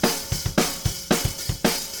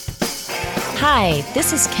Hi,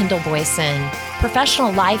 this is Kendall Boyson,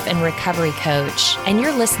 professional life and recovery coach, and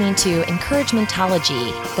you're listening to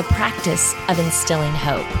Encouragementology, the practice of instilling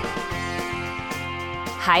hope.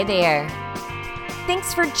 Hi there.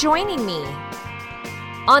 Thanks for joining me.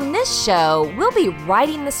 On this show, we'll be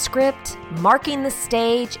writing the script, marking the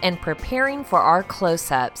stage, and preparing for our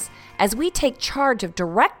close-ups as we take charge of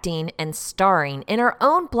directing and starring in our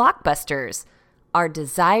own blockbusters, our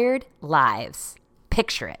desired lives.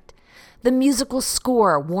 Picture it. The musical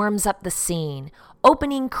score warms up the scene.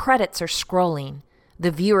 Opening credits are scrolling.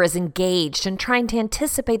 The viewer is engaged and trying to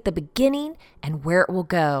anticipate the beginning and where it will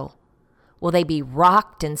go. Will they be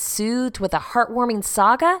rocked and soothed with a heartwarming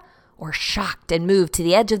saga, or shocked and moved to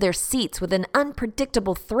the edge of their seats with an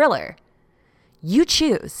unpredictable thriller? You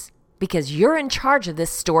choose, because you're in charge of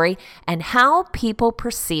this story and how people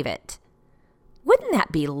perceive it. Wouldn't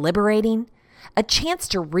that be liberating? A chance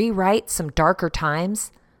to rewrite some darker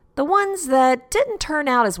times? The ones that didn't turn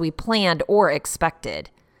out as we planned or expected.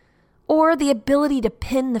 Or the ability to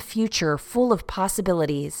pin the future full of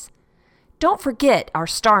possibilities. Don't forget our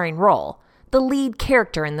starring role, the lead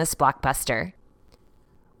character in this blockbuster.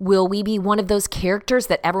 Will we be one of those characters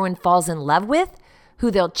that everyone falls in love with,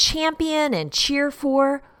 who they'll champion and cheer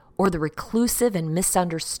for, or the reclusive and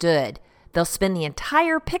misunderstood they'll spend the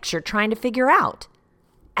entire picture trying to figure out?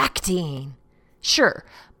 Acting. Sure,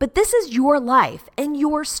 but this is your life and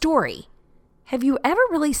your story. Have you ever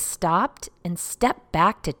really stopped and stepped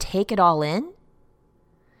back to take it all in?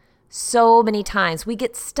 So many times we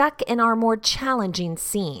get stuck in our more challenging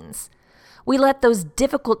scenes. We let those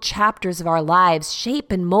difficult chapters of our lives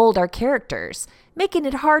shape and mold our characters, making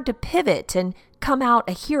it hard to pivot and come out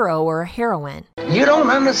a hero or a heroine. You don't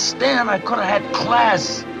understand. I could have had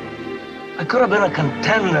class. I could have been a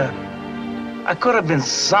contender. I could have been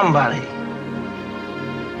somebody.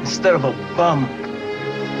 Instead of a bum,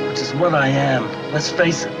 which is what I am. Let's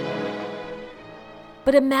face it.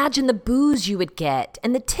 But imagine the boos you would get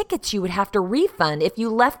and the tickets you would have to refund if you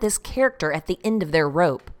left this character at the end of their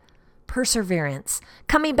rope. Perseverance,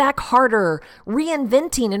 coming back harder,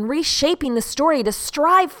 reinventing and reshaping the story to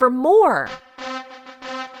strive for more.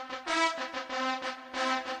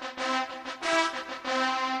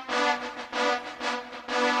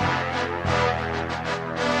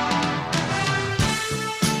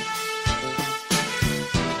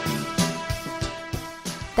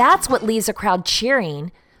 That's what leaves a crowd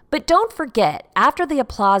cheering. But don't forget, after the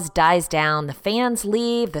applause dies down, the fans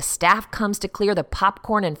leave, the staff comes to clear the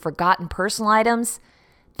popcorn and forgotten personal items,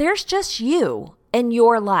 there's just you and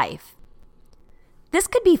your life. This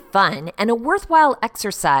could be fun and a worthwhile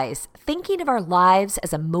exercise, thinking of our lives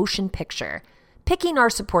as a motion picture, picking our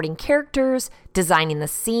supporting characters, designing the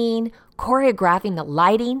scene, choreographing the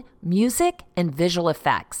lighting, music, and visual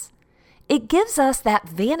effects. It gives us that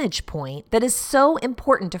vantage point that is so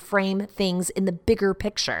important to frame things in the bigger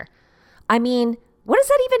picture. I mean, what does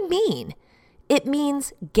that even mean? It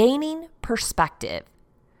means gaining perspective.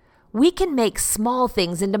 We can make small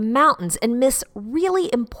things into mountains and miss really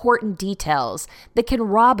important details that can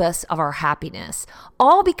rob us of our happiness,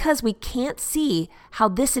 all because we can't see how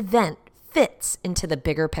this event fits into the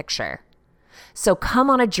bigger picture. So come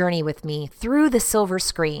on a journey with me through the silver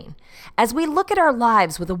screen as we look at our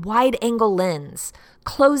lives with a wide-angle lens,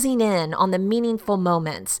 closing in on the meaningful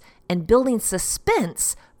moments and building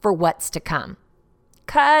suspense for what's to come.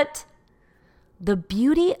 Cut! The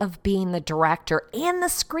beauty of being the director and the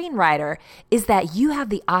screenwriter is that you have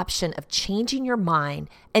the option of changing your mind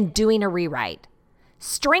and doing a rewrite.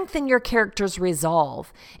 Strengthen your character's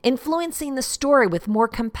resolve, influencing the story with more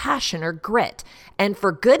compassion or grit, and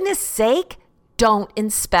for goodness sake, don't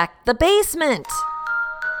inspect the basement.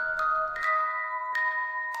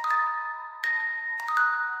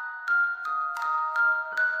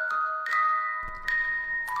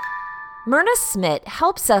 Myrna Smith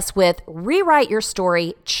helps us with Rewrite Your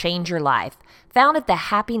Story, Change Your Life, found at the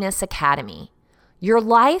Happiness Academy. Your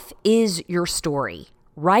life is your story.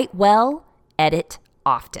 Write well, edit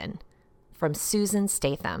often. From Susan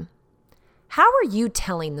Statham. How are you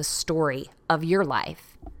telling the story of your life?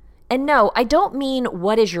 And no, I don't mean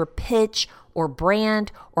what is your pitch or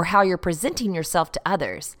brand or how you're presenting yourself to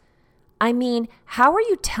others. I mean, how are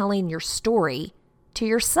you telling your story to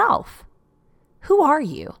yourself? Who are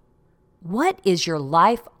you? What is your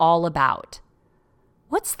life all about?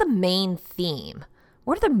 What's the main theme?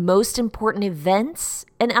 What are the most important events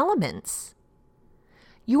and elements?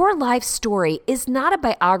 Your life story is not a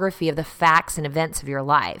biography of the facts and events of your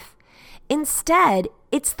life. Instead,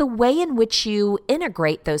 it's the way in which you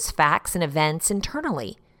integrate those facts and events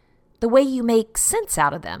internally, the way you make sense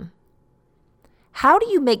out of them. How do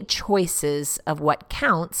you make choices of what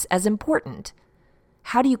counts as important?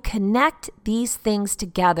 How do you connect these things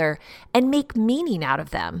together and make meaning out of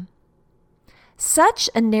them? Such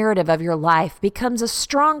a narrative of your life becomes a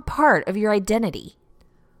strong part of your identity.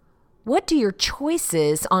 What do your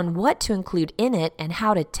choices on what to include in it and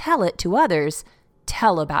how to tell it to others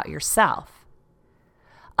tell about yourself?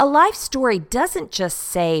 A life story doesn't just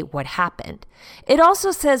say what happened. It also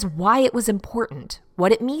says why it was important,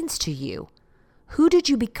 what it means to you, who did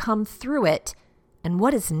you become through it, and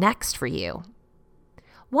what is next for you.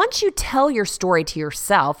 Once you tell your story to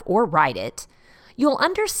yourself or write it, you'll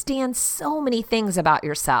understand so many things about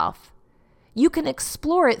yourself. You can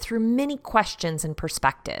explore it through many questions and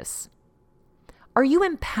perspectives. Are you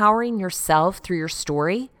empowering yourself through your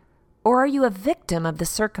story, or are you a victim of the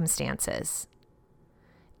circumstances?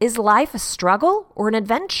 Is life a struggle or an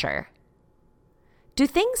adventure? Do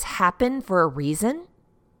things happen for a reason?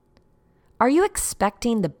 Are you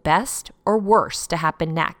expecting the best or worst to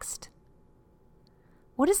happen next?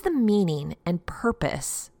 What is the meaning and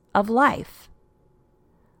purpose of life?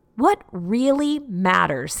 What really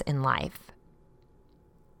matters in life?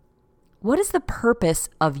 What is the purpose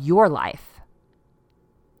of your life?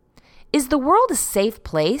 Is the world a safe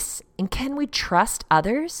place, and can we trust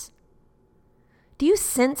others? Do you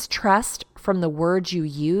sense trust from the words you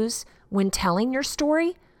use when telling your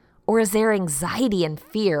story, or is there anxiety and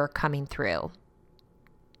fear coming through?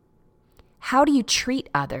 How do you treat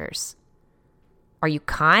others? Are you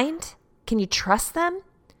kind? Can you trust them?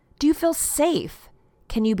 Do you feel safe?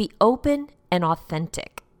 Can you be open and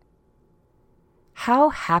authentic? How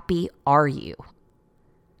happy are you?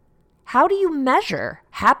 How do you measure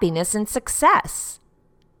happiness and success?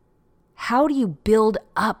 How do you build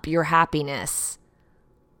up your happiness?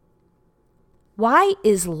 Why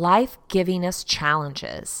is life giving us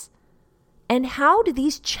challenges? And how do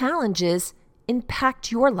these challenges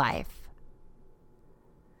impact your life?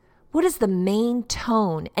 What is the main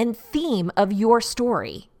tone and theme of your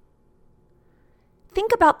story?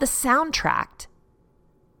 Think about the soundtrack.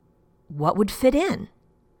 What would fit in?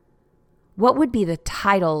 What would be the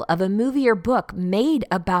title of a movie or book made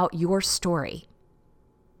about your story?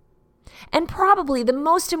 And probably the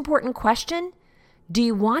most important question, do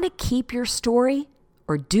you want to keep your story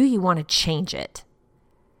or do you want to change it?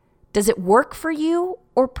 Does it work for you,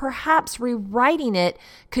 or perhaps rewriting it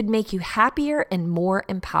could make you happier and more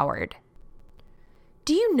empowered?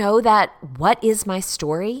 Do you know that what is my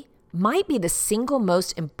story might be the single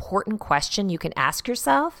most important question you can ask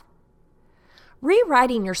yourself?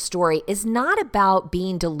 Rewriting your story is not about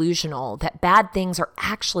being delusional that bad things are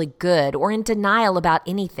actually good or in denial about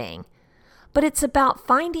anything, but it's about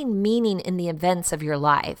finding meaning in the events of your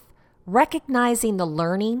life, recognizing the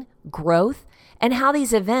learning, growth, and how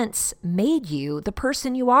these events made you the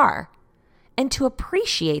person you are, and to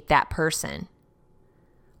appreciate that person.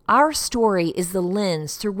 Our story is the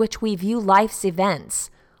lens through which we view life's events,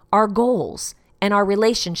 our goals, and our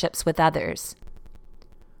relationships with others.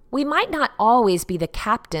 We might not always be the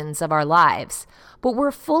captains of our lives, but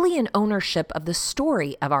we're fully in ownership of the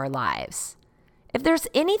story of our lives. If there's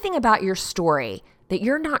anything about your story that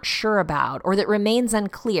you're not sure about or that remains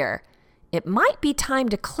unclear, it might be time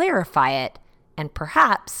to clarify it and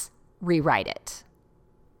perhaps rewrite it.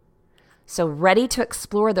 So, ready to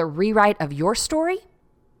explore the rewrite of your story?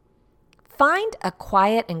 Find a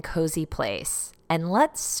quiet and cozy place, and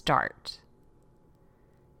let's start.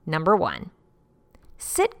 Number 1.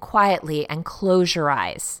 Sit quietly and close your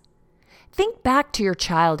eyes. Think back to your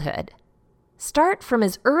childhood. Start from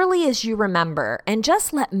as early as you remember and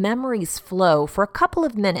just let memories flow for a couple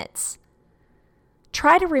of minutes.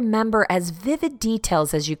 Try to remember as vivid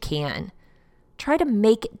details as you can. Try to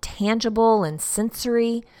make it tangible and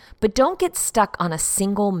sensory, but don't get stuck on a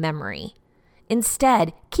single memory.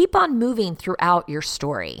 Instead, keep on moving throughout your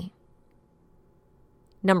story.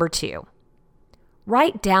 Number 2,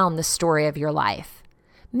 write down the story of your life,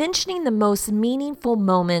 mentioning the most meaningful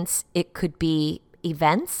moments. It could be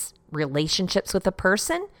events, relationships with a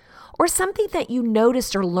person, or something that you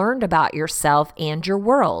noticed or learned about yourself and your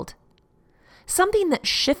world. Something that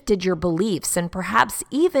shifted your beliefs and perhaps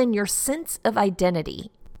even your sense of identity.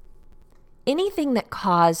 Anything that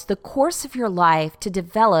caused the course of your life to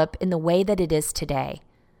develop in the way that it is today.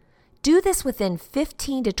 Do this within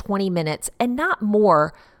 15 to 20 minutes and not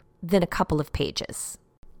more than a couple of pages.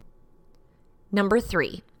 Number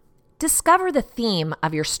 3, discover the theme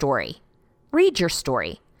of your story. Read your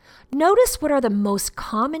story. Notice what are the most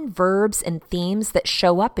common verbs and themes that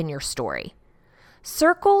show up in your story.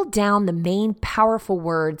 Circle down the main powerful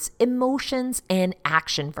words, emotions, and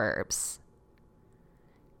action verbs.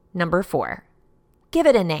 Number 4, give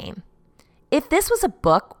it a name. if this was a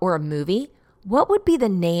book or a movie, what would be the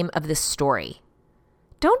name of this story?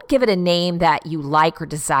 Don't give it a name that you like or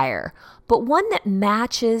desire, but one that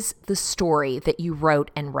matches the story that you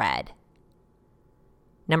wrote and read.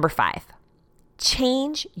 Number 5,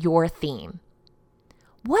 change your theme.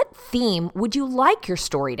 What theme would you like your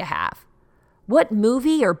story to have? What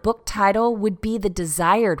movie or book title would be the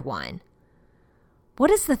desired one?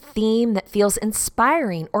 What is the theme that feels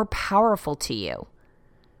inspiring or powerful to you?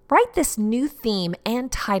 Write this new theme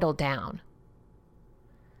and title down.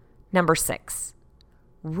 Number 6,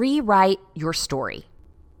 rewrite your story.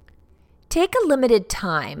 Take a limited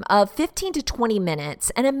time of 15 to 20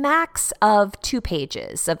 minutes and a max of 2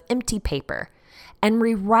 pages of empty paper and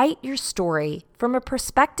rewrite your story from a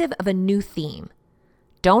perspective of a new theme.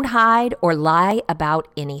 Don't hide or lie about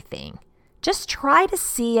anything. Just try to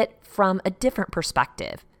see it from a different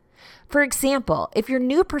perspective. For example, if your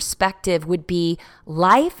new perspective would be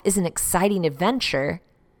life is an exciting adventure,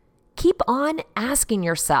 keep on asking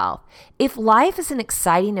yourself, if life is an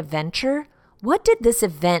exciting adventure, what did this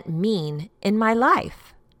event mean in my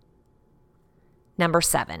life? Number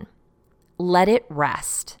 7, let it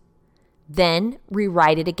rest. Then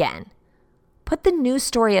rewrite it again. Put the new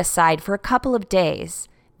story aside for a couple of days,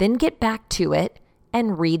 then get back to it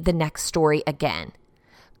and read the next story again.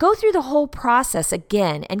 Go through the whole process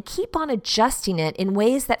again and keep on adjusting it in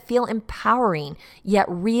ways that feel empowering, yet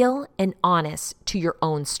real and honest to your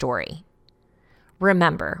own story.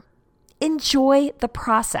 Remember, enjoy the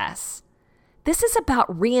process. This is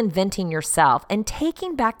about reinventing yourself and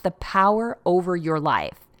taking back the power over your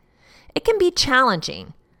life. It can be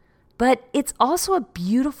challenging, but it's also a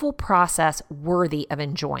beautiful process worthy of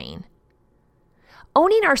enjoying.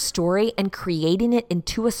 Owning our story and creating it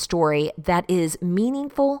into a story that is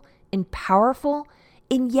meaningful and powerful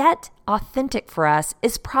and yet authentic for us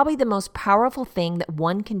is probably the most powerful thing that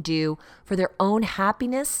one can do for their own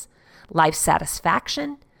happiness, life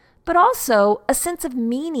satisfaction, but also a sense of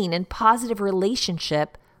meaning and positive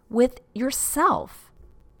relationship with yourself.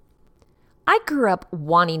 I grew up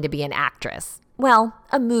wanting to be an actress. Well,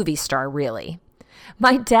 a movie star, really.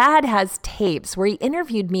 My dad has tapes where he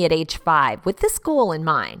interviewed me at age 5 with this goal in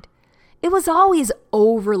mind. It was always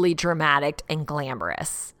overly dramatic and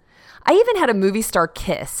glamorous. I even had a movie star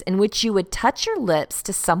kiss in which you would touch your lips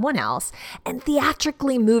to someone else and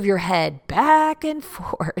theatrically move your head back and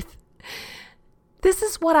forth. This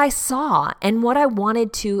is what I saw and what I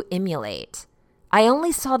wanted to emulate. I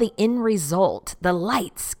only saw the end result, the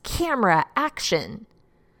lights, camera, action.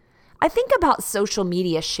 I think about social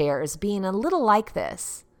media shares being a little like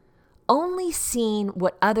this, only seeing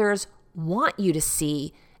what others want you to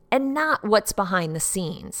see and not what's behind the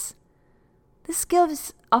scenes. This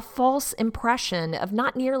gives a false impression of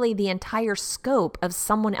not nearly the entire scope of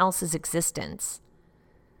someone else's existence.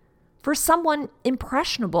 For someone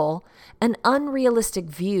impressionable, an unrealistic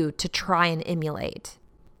view to try and emulate.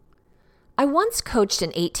 I once coached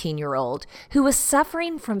an 18-year-old who was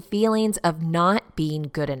suffering from feelings of not being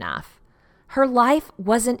good enough. Her life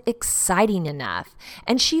wasn't exciting enough,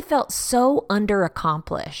 and she felt so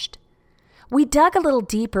underaccomplished. We dug a little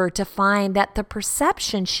deeper to find that the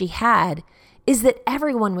perception she had is that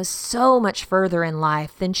everyone was so much further in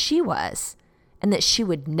life than she was, and that she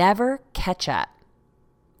would never catch up.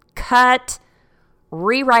 Cut.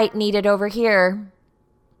 Rewrite needed over here.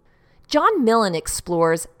 John Millen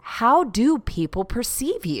explores how do people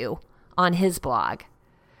perceive you on his blog.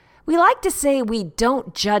 We like to say we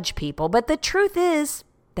don't judge people, but the truth is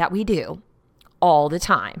that we do, all the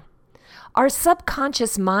time. Our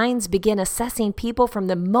subconscious minds begin assessing people from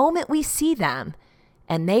the moment we see them,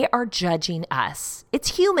 and they are judging us.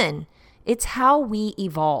 It's human. It's how we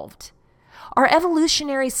evolved. Our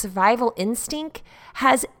evolutionary survival instinct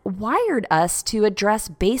has wired us to address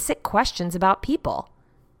basic questions about people.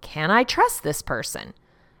 Can I trust this person?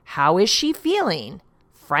 How is she feeling?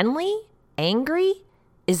 Friendly? Angry?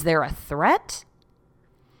 Is there a threat?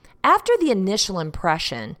 After the initial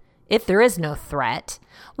impression, if there is no threat,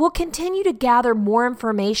 we'll continue to gather more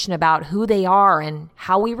information about who they are and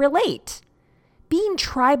how we relate. Being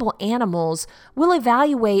tribal animals, we'll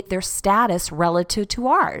evaluate their status relative to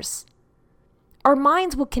ours. Our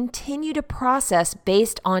minds will continue to process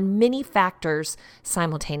based on many factors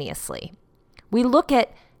simultaneously. We look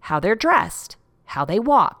at how they're dressed, how they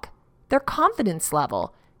walk, their confidence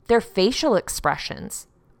level, their facial expressions.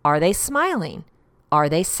 Are they smiling? Are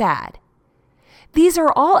they sad? These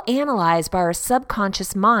are all analyzed by our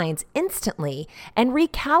subconscious minds instantly and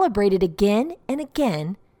recalibrated again and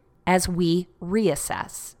again as we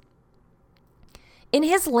reassess. In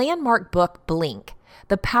his landmark book, Blink,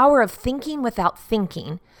 The Power of Thinking Without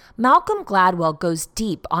Thinking, Malcolm Gladwell goes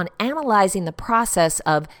deep on analyzing the process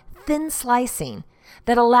of thin slicing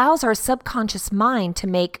that allows our subconscious mind to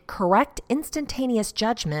make correct instantaneous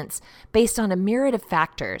judgments based on a myriad of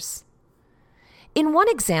factors. In one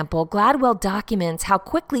example, Gladwell documents how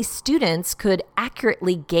quickly students could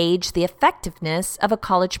accurately gauge the effectiveness of a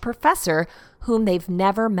college professor whom they've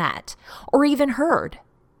never met or even heard.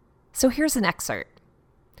 So here's an excerpt.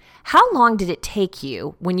 How long did it take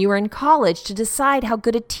you when you were in college to decide how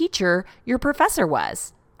good a teacher your professor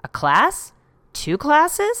was? A class? 2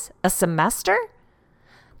 classes? A semester?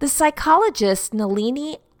 The psychologist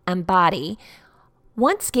Nalini Ambady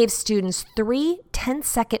once gave students 3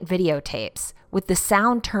 10-second videotapes with the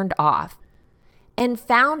sound turned off and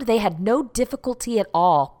found they had no difficulty at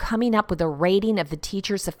all coming up with a rating of the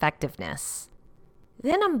teacher's effectiveness.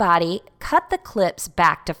 Then Ambady cut the clips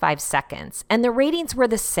back to 5 seconds, and the ratings were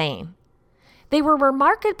the same. They were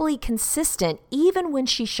remarkably consistent even when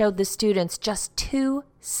she showed the students just 2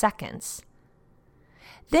 seconds.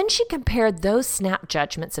 Then she compared those snap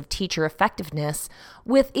judgments of teacher effectiveness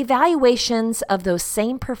with evaluations of those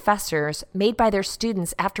same professors made by their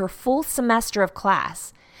students after a full semester of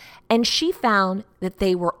class, and she found that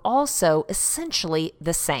they were also essentially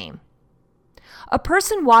the same. A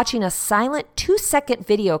person watching a silent 2-second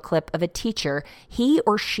video clip of a teacher he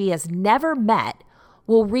or she has never met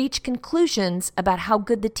will reach conclusions about how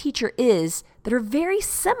good the teacher is that are very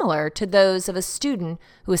similar to those of a student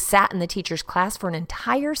who has sat in the teacher's class for an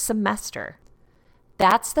entire semester.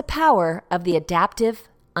 That's the power of the adaptive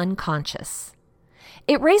unconscious.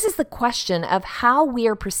 It raises the question of how we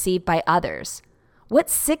are perceived by others. What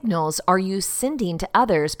signals are you sending to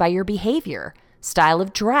others by your behavior, style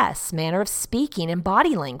of dress, manner of speaking, and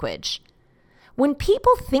body language? When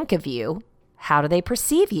people think of you, how do they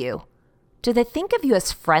perceive you? Do they think of you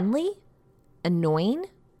as friendly, annoying,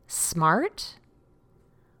 smart?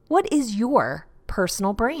 What is your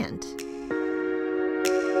personal brand?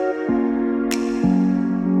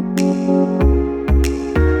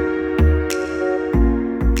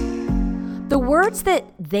 The words that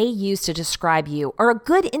they use to describe you are a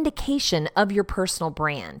good indication of your personal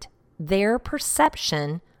brand, their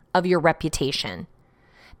perception of your reputation.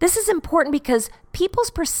 This is important because people's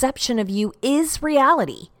perception of you is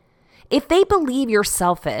reality. If they believe you're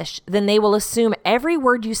selfish, then they will assume every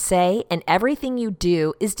word you say and everything you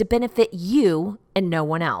do is to benefit you and no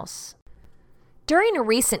one else. During a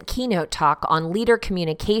recent keynote talk on leader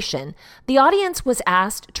communication, the audience was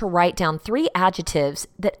asked to write down 3 adjectives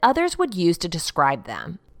that others would use to describe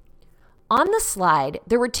them. On the slide,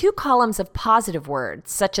 there were 2 columns of positive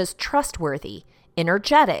words such as trustworthy,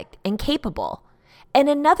 energetic, and capable, and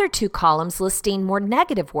another 2 columns listing more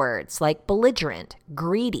negative words like belligerent,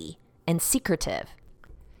 greedy, and secretive.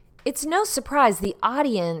 It's no surprise the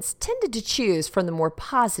audience tended to choose from the more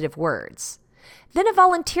positive words. Then a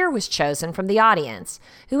volunteer was chosen from the audience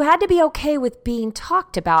who had to be okay with being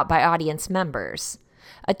talked about by audience members.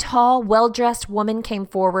 A tall, well-dressed woman came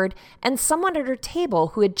forward, and someone at her table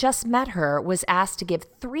who had just met her was asked to give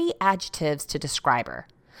 3 adjectives to describe her.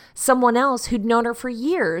 Someone else who'd known her for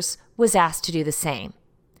years was asked to do the same.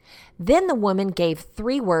 Then the woman gave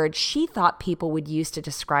 3 words she thought people would use to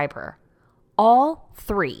describe her. All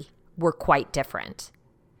 3 were quite different.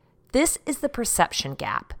 This is the perception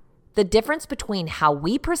gap, the difference between how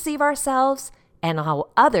we perceive ourselves and how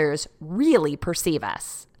others really perceive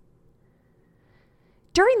us.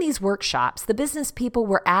 During these workshops, the business people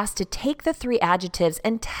were asked to take the 3 adjectives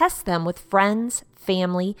and test them with friends,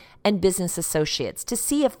 family, and business associates to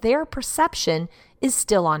see if their perception is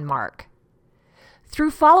still on mark.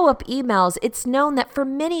 Through follow-up emails, it's known that for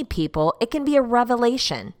many people, it can be a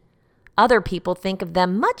revelation. Other people think of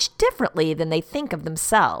them much differently than they think of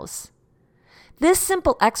themselves. This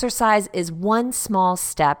simple exercise is one small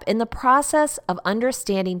step in the process of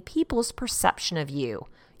understanding people's perception of you,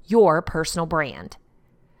 your personal brand.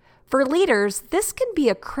 For leaders, this can be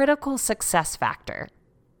a critical success factor.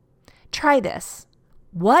 Try this.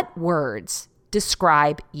 What words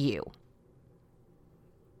describe you?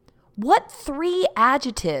 What 3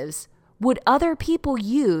 adjectives would other people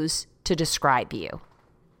use to describe you?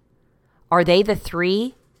 Are they the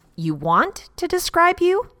 3 you want to describe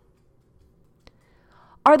you?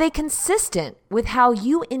 Are they consistent with how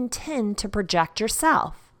you intend to project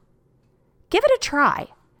yourself? Give it a try.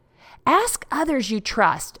 Ask others you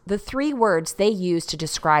trust the 3 words they use to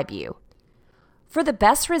describe you. For the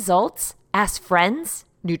best results, ask friends,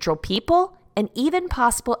 neutral people, and even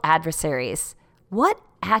possible adversaries what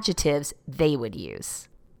adjectives they would use.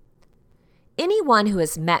 Anyone who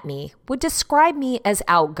has met me would describe me as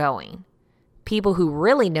outgoing. People who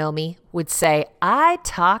really know me would say I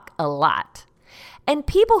talk a lot. And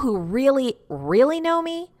people who really, really know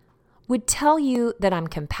me would tell you that I'm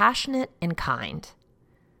compassionate and kind.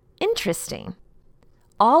 Interesting.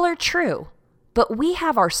 All are true, but we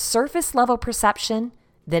have our surface level perception,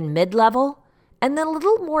 then mid-level, and then a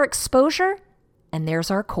little more exposure, and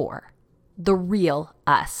there's our core, the real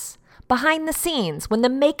us. Behind the scenes, when the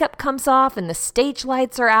makeup comes off and the stage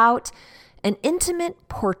lights are out, an intimate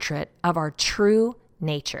portrait of our true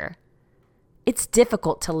nature. It's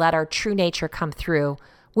difficult to let our true nature come through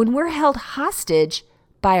when we're held hostage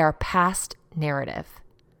by our past narrative.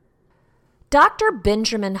 Dr.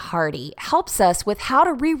 Benjamin Hardy helps us with how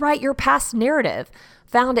to rewrite your past narrative,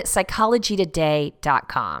 found at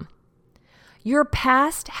psychologytoday.com. Your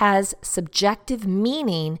past has subjective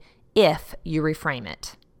meaning if you reframe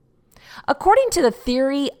it. According to the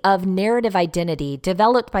theory of narrative identity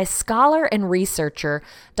developed by scholar and researcher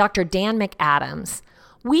Dr. Dan McAdams,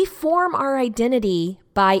 we form our identity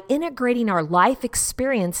by integrating our life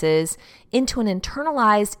experiences into an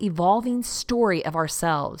internalized, evolving story of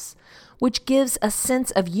ourselves, which gives a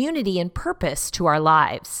sense of unity and purpose to our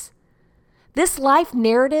lives. This life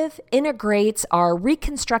narrative integrates our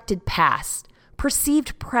reconstructed past,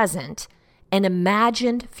 perceived present, and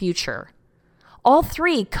imagined future. All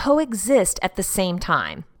three coexist at the same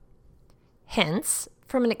time. Hence,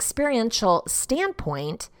 from an experiential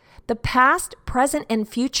standpoint, the past, present, and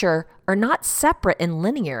future are not separate and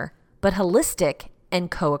linear, but holistic and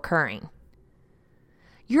co-occurring.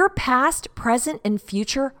 Your past, present, and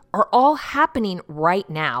future are all happening right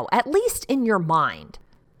now, at least in your mind.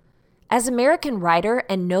 As American writer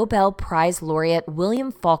and Nobel Prize laureate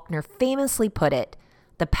William Faulkner famously put it,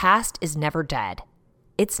 the past is never dead.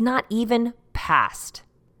 It's not even past.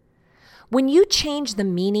 When you change the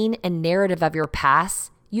meaning and narrative of your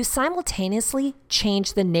past, you simultaneously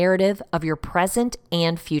change the narrative of your present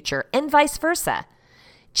and future, and vice versa.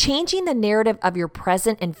 Changing the narrative of your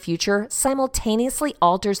present and future simultaneously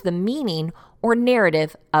alters the meaning or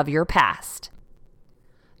narrative of your past.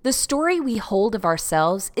 The story we hold of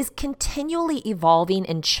ourselves is continually evolving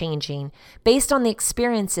and changing based on the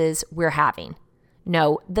experiences we're having.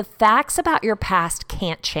 No, the facts about your past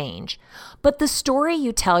can't change, but the story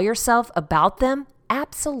you tell yourself about them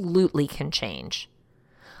absolutely can change.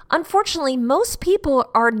 Unfortunately, most people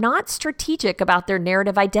are not strategic about their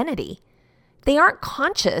narrative identity. They aren't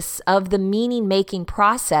conscious of the meaning-making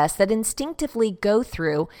process that instinctively go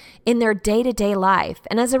through in their day-to-day life,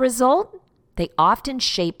 and as a result, they often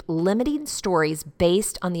shape limiting stories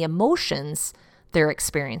based on the emotions they're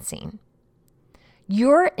experiencing.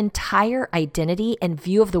 Your entire identity and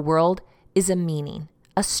view of the world is a meaning,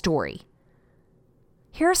 a story.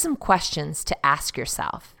 Here are some questions to ask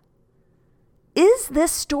yourself. Is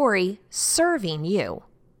this story serving you?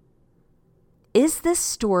 Is this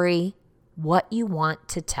story what you want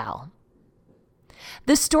to tell?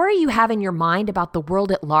 The story you have in your mind about the world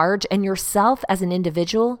at large and yourself as an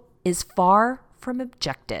individual is far from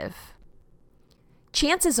objective.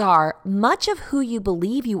 Chances are, much of who you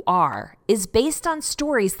believe you are is based on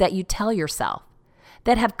stories that you tell yourself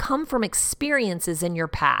that have come from experiences in your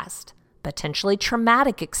past, potentially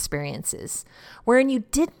traumatic experiences, wherein you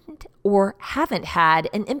didn't or haven't had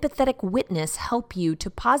an empathetic witness help you to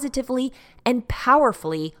positively and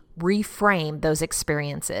powerfully reframe those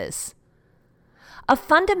experiences. A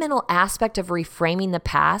fundamental aspect of reframing the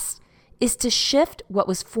past is to shift what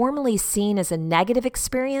was formerly seen as a negative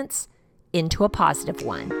experience into a positive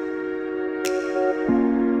one.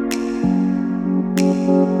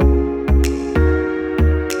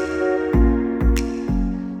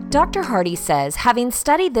 Dr. Hardy says, having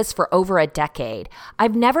studied this for over a decade,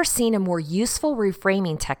 I've never seen a more useful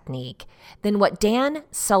reframing technique than what Dan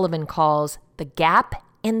Sullivan calls the gap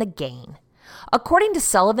and the gain. According to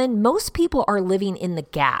Sullivan, most people are living in the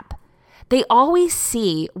gap. They always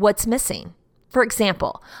see what's missing. For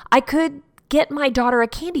example, I could get my daughter a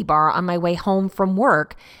candy bar on my way home from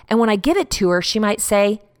work, and when I give it to her, she might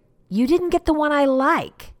say, "You didn't get the one I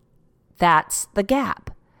like." That's the gap.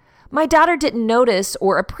 My daughter didn't notice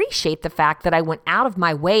or appreciate the fact that I went out of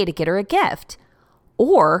my way to get her a gift,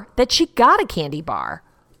 or that she got a candy bar,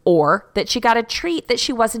 or that she got a treat that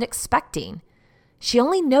she wasn't expecting. She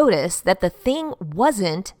only noticed that the thing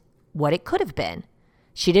wasn't what it could have been.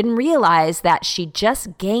 She didn't realize that she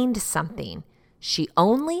just gained something. She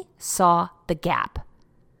only saw the gap.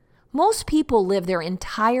 Most people live their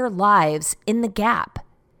entire lives in the gap.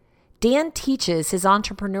 Dan teaches his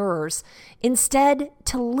entrepreneurs instead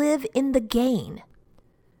to live in the gain.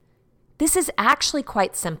 This is actually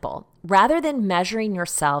quite simple. Rather than measuring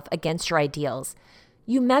yourself against your ideals,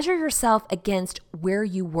 you measure yourself against where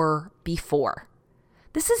you were before.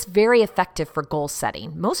 This is very effective for goal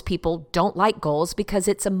setting. Most people don't like goals because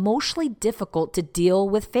it's emotionally difficult to deal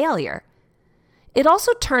with failure. It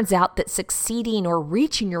also turns out that succeeding or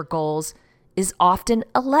reaching your goals is often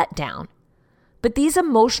a letdown. But these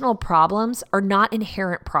emotional problems are not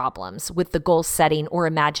inherent problems with the goal setting or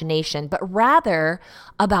imagination, but rather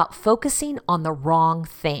about focusing on the wrong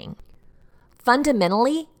thing.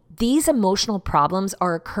 Fundamentally, these emotional problems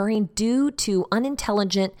are occurring due to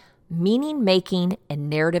unintelligent meaning-making and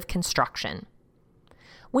narrative construction.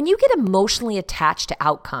 When you get emotionally attached to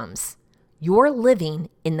outcomes, you're living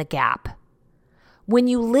in the gap. When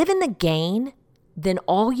you live in the gain, then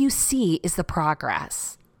all you see is the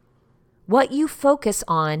progress. What you focus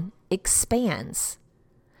on expands.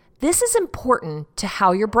 This is important to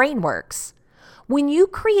how your brain works. When you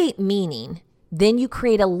create meaning, then you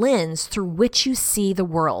create a lens through which you see the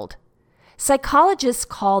world. Psychologists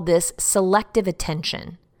call this selective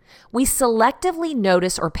attention. We selectively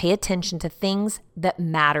notice or pay attention to things that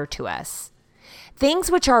matter to us, things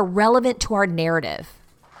which are relevant to our narrative.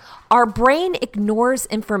 Our brain ignores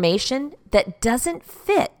information that doesn't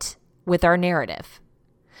fit with our narrative.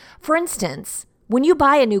 For instance, when you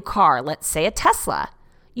buy a new car, let's say a Tesla,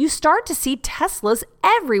 you start to see Teslas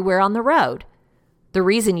everywhere on the road. The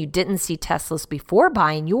reason you didn't see Teslas before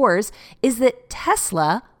buying yours is that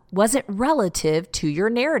Tesla wasn't relative to your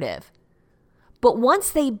narrative. But once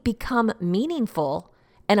they become meaningful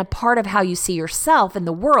and a part of how you see yourself and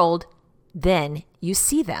the world, then you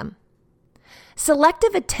see them.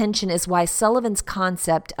 Selective attention is why Sullivan's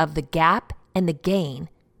concept of the gap and the gain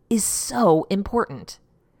is so important.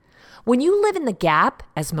 When you live in the gap,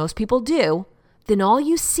 as most people do, then all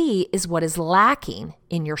you see is what is lacking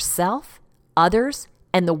in yourself, others,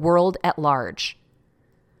 and the world at large.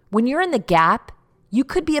 When you're in the gap, you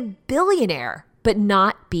could be a billionaire, but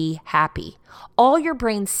not be happy. All your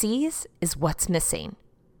brain sees is what's missing.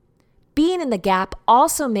 Being in the gap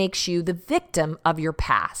also makes you the victim of your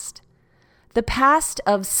past. The past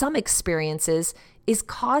of some experiences is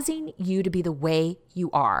causing you to be the way you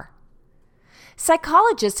are.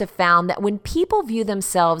 Psychologists have found that when people view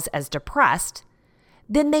themselves as depressed,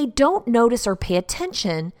 then they don't notice or pay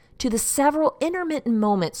attention to the several intermittent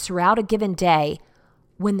moments throughout a given day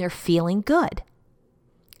when they're feeling good.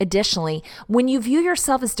 Additionally, when you view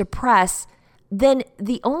yourself as depressed, then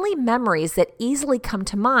the only memories that easily come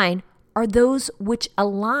to mind are those which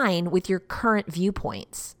align with your current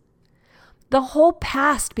viewpoints. The whole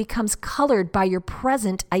past becomes colored by your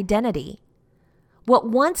present identity. What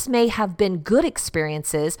once may have been good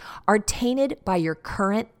experiences are tainted by your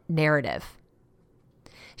current narrative.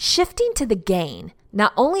 Shifting to the gain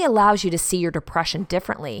not only allows you to see your depression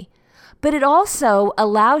differently, but it also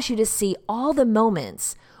allows you to see all the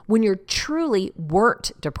moments when you truly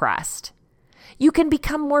weren't depressed. You can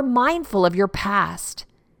become more mindful of your past.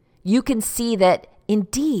 You can see that,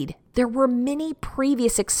 indeed, there were many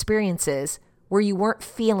previous experiences where you weren't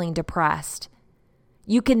feeling depressed.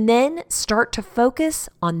 You can then start to focus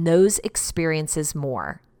on those experiences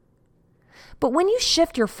more. But when you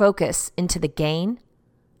shift your focus into the gain,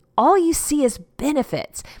 all you see is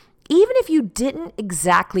benefits, even if you didn't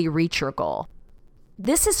exactly reach your goal.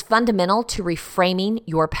 This is fundamental to reframing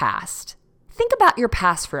your past. Think about your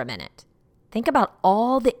past for a minute. Think about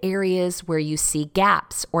all the areas where you see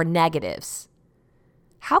gaps or negatives.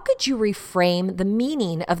 How could you reframe the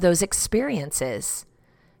meaning of those experiences?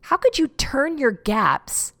 How could you turn your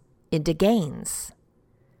gaps into gains?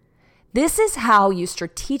 This is how you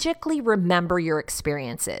strategically remember your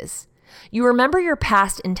experiences. You remember your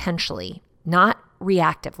past intentionally, not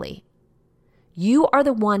reactively. You are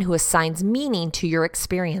the one who assigns meaning to your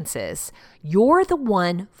experiences. You're the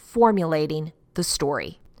one formulating the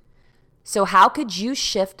story. So how could you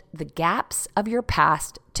shift the gaps of your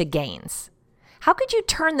past to gains? How could you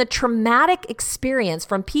turn the traumatic experience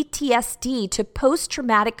from PTSD to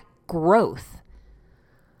post-traumatic growth?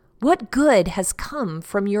 What good has come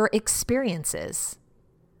from your experiences?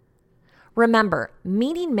 Remember,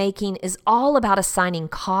 meaning making is all about assigning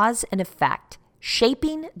cause and effect,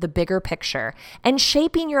 shaping the bigger picture, and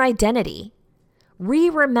shaping your identity.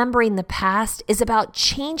 Remembering the past is about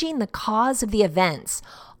changing the cause of the events,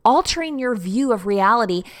 altering your view of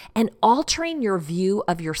reality, and altering your view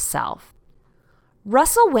of yourself.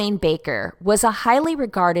 Russell Wayne Baker was a highly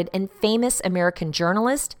regarded and famous American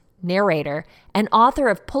journalist, narrator, and author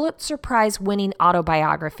of Pulitzer Prize-winning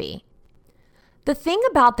autobiography. The thing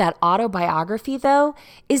about that autobiography, though,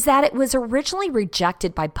 is that it was originally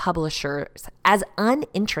rejected by publishers as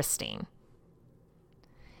uninteresting.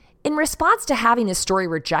 In response to having his story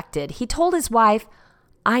rejected, he told his wife,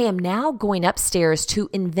 I am now going upstairs to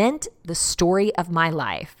invent the story of my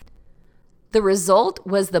life. The result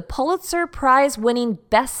was the Pulitzer Prize-winning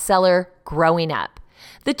bestseller, Growing Up.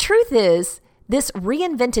 The truth is, this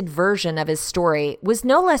reinvented version of his story was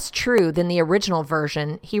no less true than the original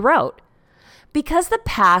version he wrote. Because the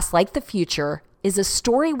past, like the future, is a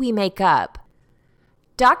story we make up,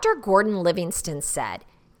 Dr. Gordon Livingston said,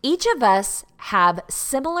 each of us have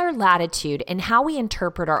similar latitude in how we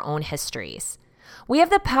interpret our own histories. We have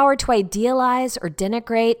the power to idealize or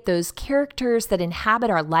denigrate those characters that inhabit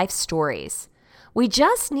our life stories. We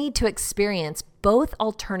just need to experience both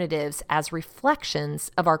alternatives as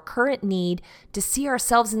reflections of our current need to see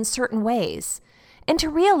ourselves in certain ways, and to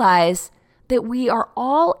realize that we are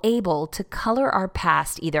all able to color our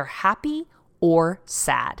past either happy or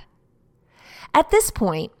sad. At this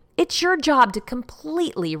point, it's your job to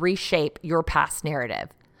completely reshape your past narrative.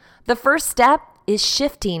 The first step is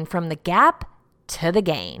shifting from the gap to the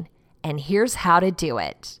gain, and here's how to do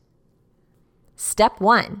it. Step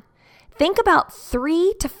 1. Think about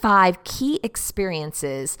 3 to 5 key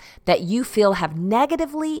experiences that you feel have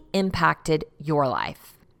negatively impacted your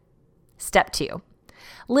life. Step 2.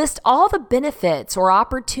 List all the benefits or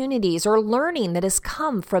opportunities or learning that has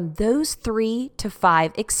come from those 3 to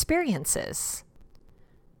 5 experiences.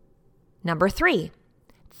 Number 3,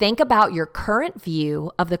 think about your current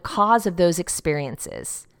view of the cause of those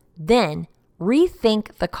experiences. Then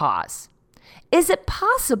rethink the cause. Is it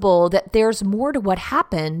possible that there's more to what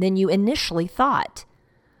happened than you initially thought?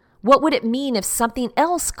 What would it mean if something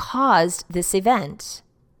else caused this event?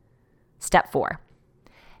 Step 4.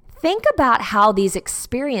 Think about how these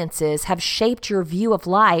experiences have shaped your view of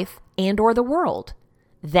life and/or the world.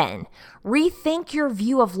 Then, rethink your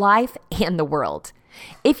view of life and the world.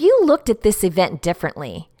 If you looked at this event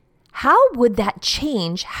differently, how would that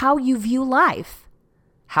change how you view life?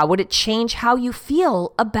 How would it change how you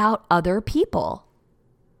feel about other people?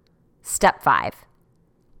 Step 5.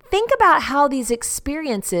 Think about how these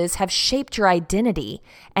experiences have shaped your identity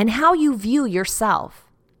and how you view yourself.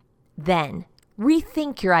 Then,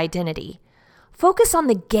 rethink your identity. Focus on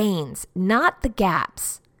the gains, not the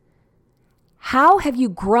gaps. How have you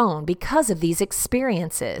grown because of these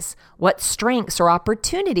experiences? What strengths or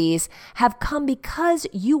opportunities have come because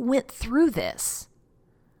you went through this?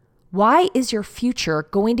 Why is your future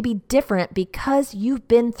going to be different because you've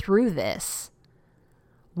been through this?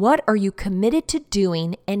 What are you committed to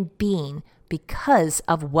doing and being because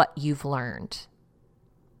of what you've learned?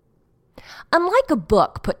 Unlike a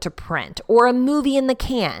book put to print or a movie in the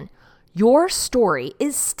can, your story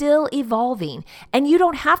is still evolving, and you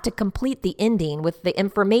don't have to complete the ending with the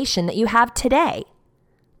information that you have today.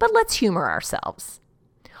 But let's humor ourselves.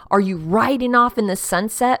 Are you riding off in the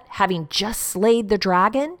sunset, having just slayed the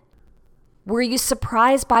dragon? Were you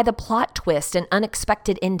surprised by the plot twist and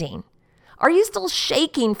unexpected ending? Are you still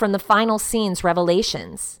shaking from the final scene's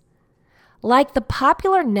revelations? Like the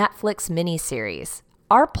popular Netflix miniseries,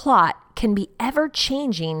 our plot can be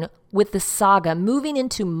ever-changing with the saga moving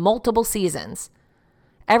into multiple seasons.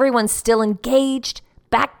 Everyone's still engaged,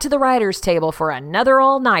 back to the writer's table for another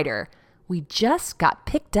all-nighter. We just got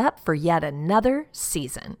picked up for yet another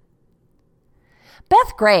season.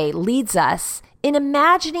 Beth Gray leads us in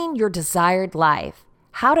imagining your desired life,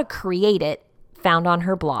 how to create it, found on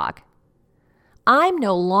her blog. I'm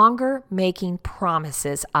no longer making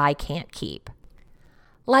promises I can't keep.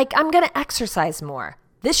 Like, I'm going to exercise more.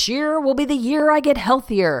 This year will be the year I get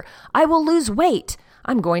healthier. I will lose weight.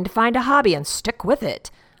 I'm going to find a hobby and stick with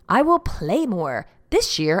it. I will play more.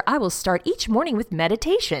 This year, I will start each morning with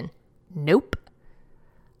meditation. Nope.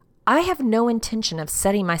 I have no intention of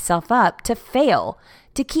setting myself up to fail,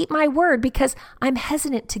 to keep my word, because I'm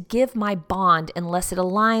hesitant to give my bond unless it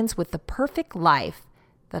aligns with the perfect life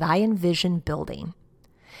that I envision building.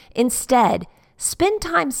 Instead, spend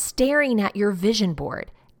time staring at your vision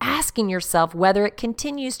board, asking yourself whether it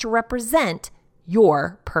continues to represent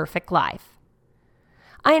your perfect life.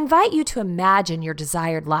 I invite you to imagine your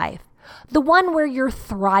desired life, the one where you're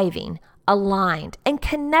thriving, aligned, and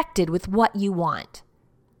connected with what you want.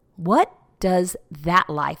 What does that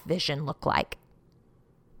life vision look like?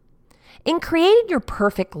 In creating your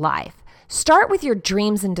perfect life, start with your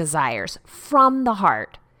dreams and desires from the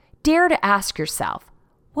heart. Dare to ask yourself,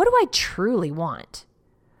 what do I truly want?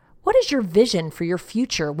 What is your vision for your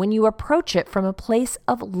future when you approach it from a place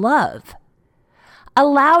of love?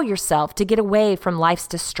 Allow yourself to get away from life's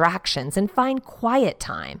distractions and find quiet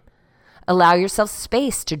time. Allow yourself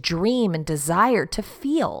space to dream and desire to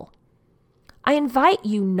feel. I invite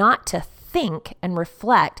you not to think and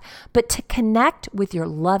reflect, but to connect with your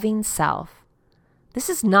loving self. This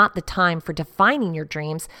is not the time for defining your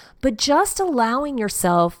dreams, but just allowing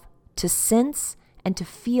yourself to sense and to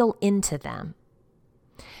feel into them.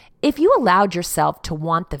 If you allowed yourself to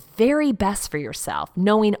want the very best for yourself,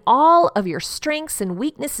 knowing all of your strengths and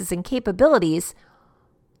weaknesses and capabilities,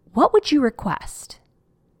 what would you request?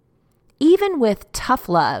 Even with tough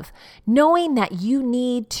love, knowing that you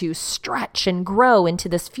need to stretch and grow into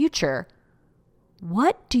this future,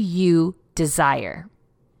 what do you desire?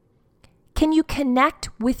 Can you connect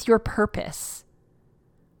with your purpose?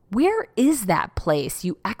 Where is that place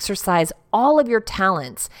you exercise all of your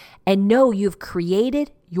talents and know you've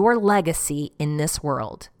created your legacy in this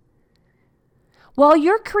world? While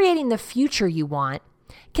you're creating the future you want,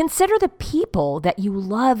 consider the people that you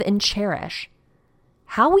love and cherish.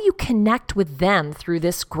 How will you connect with them through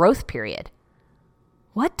this growth period?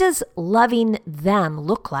 What does loving them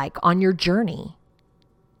look like on your journey?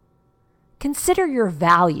 Consider your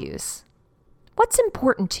values. What's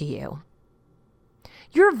important to you?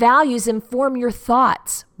 Your values inform your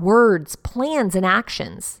thoughts, words, plans, and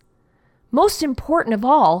actions. Most important of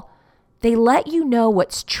all, they let you know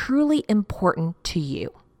what's truly important to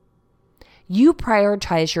you. You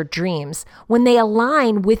prioritize your dreams when they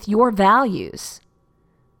align with your values.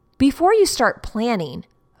 Before you start planning,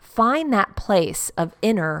 find that place of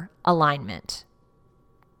inner alignment.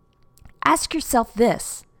 Ask yourself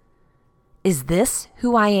this: is this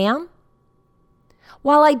who I am?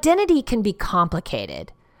 While identity can be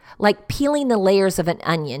complicated, like peeling the layers of an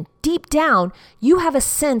onion, deep down, you have a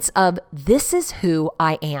sense of this is who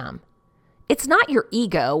I am. It's not your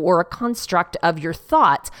ego or a construct of your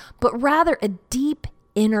thoughts, but rather a deep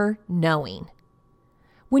inner knowing.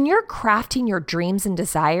 When you're crafting your dreams and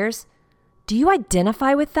desires, do you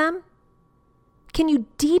identify with them? Can you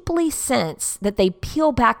deeply sense that they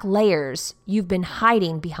peel back layers you've been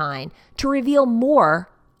hiding behind to reveal more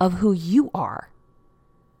of who you are?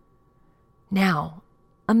 Now,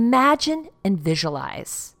 imagine and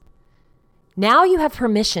visualize. Now you have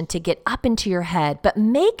permission to get up into your head, but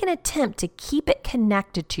make an attempt to keep it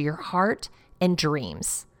connected to your heart and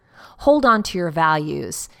dreams. Hold on to your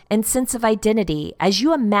values and sense of identity as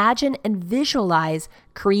you imagine and visualize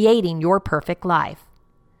creating your perfect life.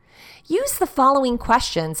 Use the following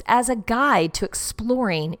questions as a guide to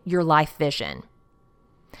exploring your life vision.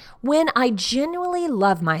 When I genuinely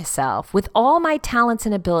love myself with all my talents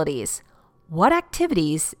and abilities, what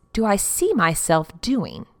activities do I see myself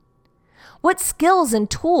doing? What skills and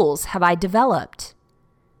tools have I developed?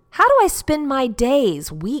 How do I spend my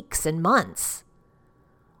days, weeks, and months?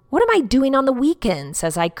 What am I doing on the weekends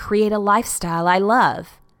as I create a lifestyle I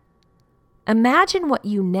love? Imagine what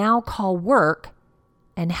you now call work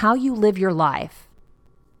and how you live your life.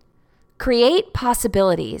 Create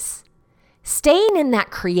possibilities. Staying in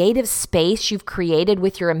that creative space you've created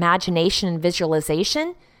with your imagination and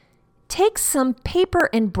visualization, take some paper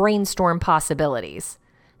and brainstorm possibilities.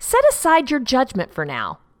 Set aside your judgment for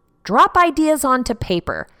now. Drop ideas onto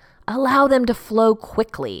paper. Allow them to flow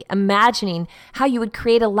quickly, imagining how you would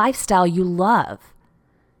create a lifestyle you love.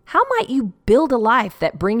 How might you build a life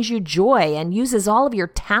that brings you joy and uses all of your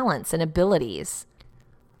talents and abilities?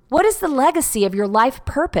 What is the legacy of your life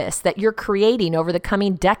purpose that you're creating over the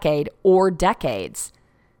coming decade or decades?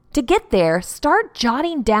 To get there, start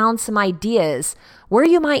jotting down some ideas where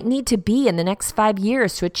you might need to be in the next 5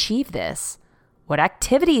 years to achieve this. What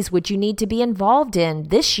activities would you need to be involved in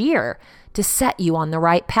this year to set you on the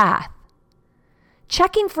right path?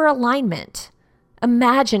 Checking for alignment.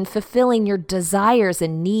 Imagine fulfilling your desires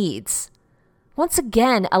and needs. Once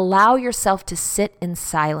again, allow yourself to sit in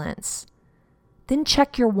silence. Then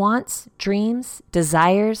check your wants, dreams,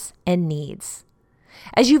 desires, and needs.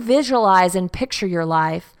 As you visualize and picture your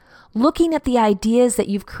life, looking at the ideas that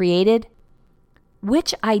you've created,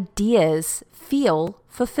 which ideas feel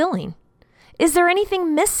fulfilling? Is there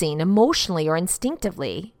anything missing emotionally or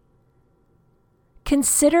instinctively?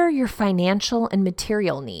 Consider your financial and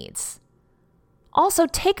material needs. Also,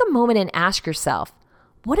 take a moment and ask yourself,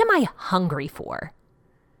 what am I hungry for?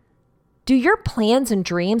 Do your plans and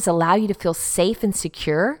dreams allow you to feel safe and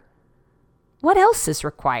secure? What else is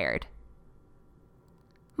required?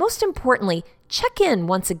 Most importantly, check in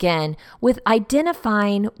once again with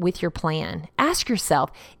identifying with your plan. Ask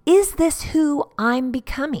yourself, is this who I'm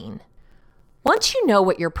becoming? Once you know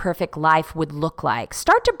what your perfect life would look like,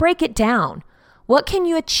 start to break it down. What can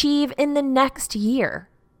you achieve in the next year,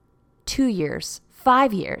 2 years,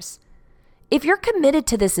 5 years? If you're committed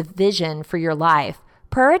to this vision for your life,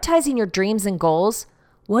 prioritizing your dreams and goals,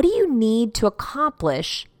 what do you need to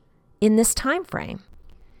accomplish in this time frame?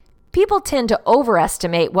 People tend to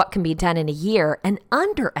overestimate what can be done in a year and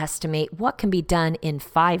underestimate what can be done in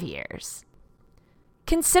 5 years.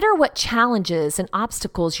 Consider what challenges and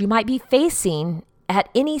obstacles you might be facing at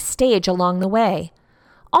any stage along the way.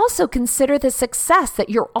 Also consider the success that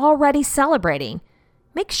you're already celebrating.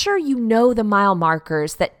 Make sure you know the mile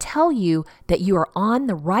markers that tell you that you are on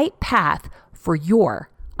the right path for your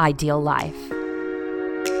ideal life.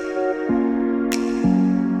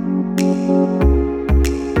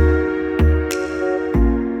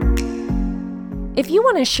 If you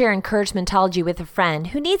want to share Encouragementology with a friend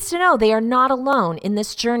who needs to know they are not alone in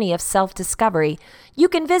this journey of self-discovery, you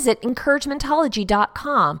can visit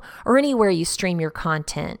encouragementology.com or anywhere you stream your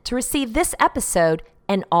content to receive this episode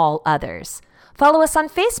and all others. Follow us on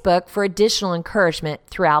Facebook for additional encouragement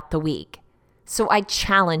throughout the week. So I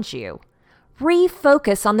challenge you,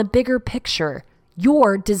 refocus on the bigger picture,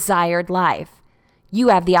 your desired life. You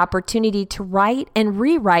have the opportunity to write and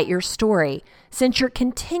rewrite your story since you're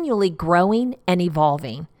continually growing and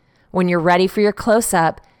evolving. When you're ready for your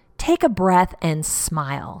close-up, take a breath and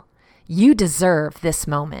smile. You deserve this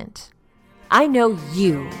moment. I know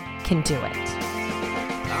you can do it.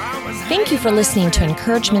 Thank you for listening to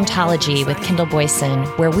Encouragementology with Kendall Boyson,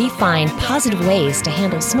 where we find positive ways to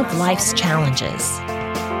handle some of life's challenges.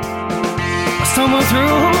 I stumbled through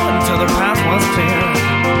until the path was clear.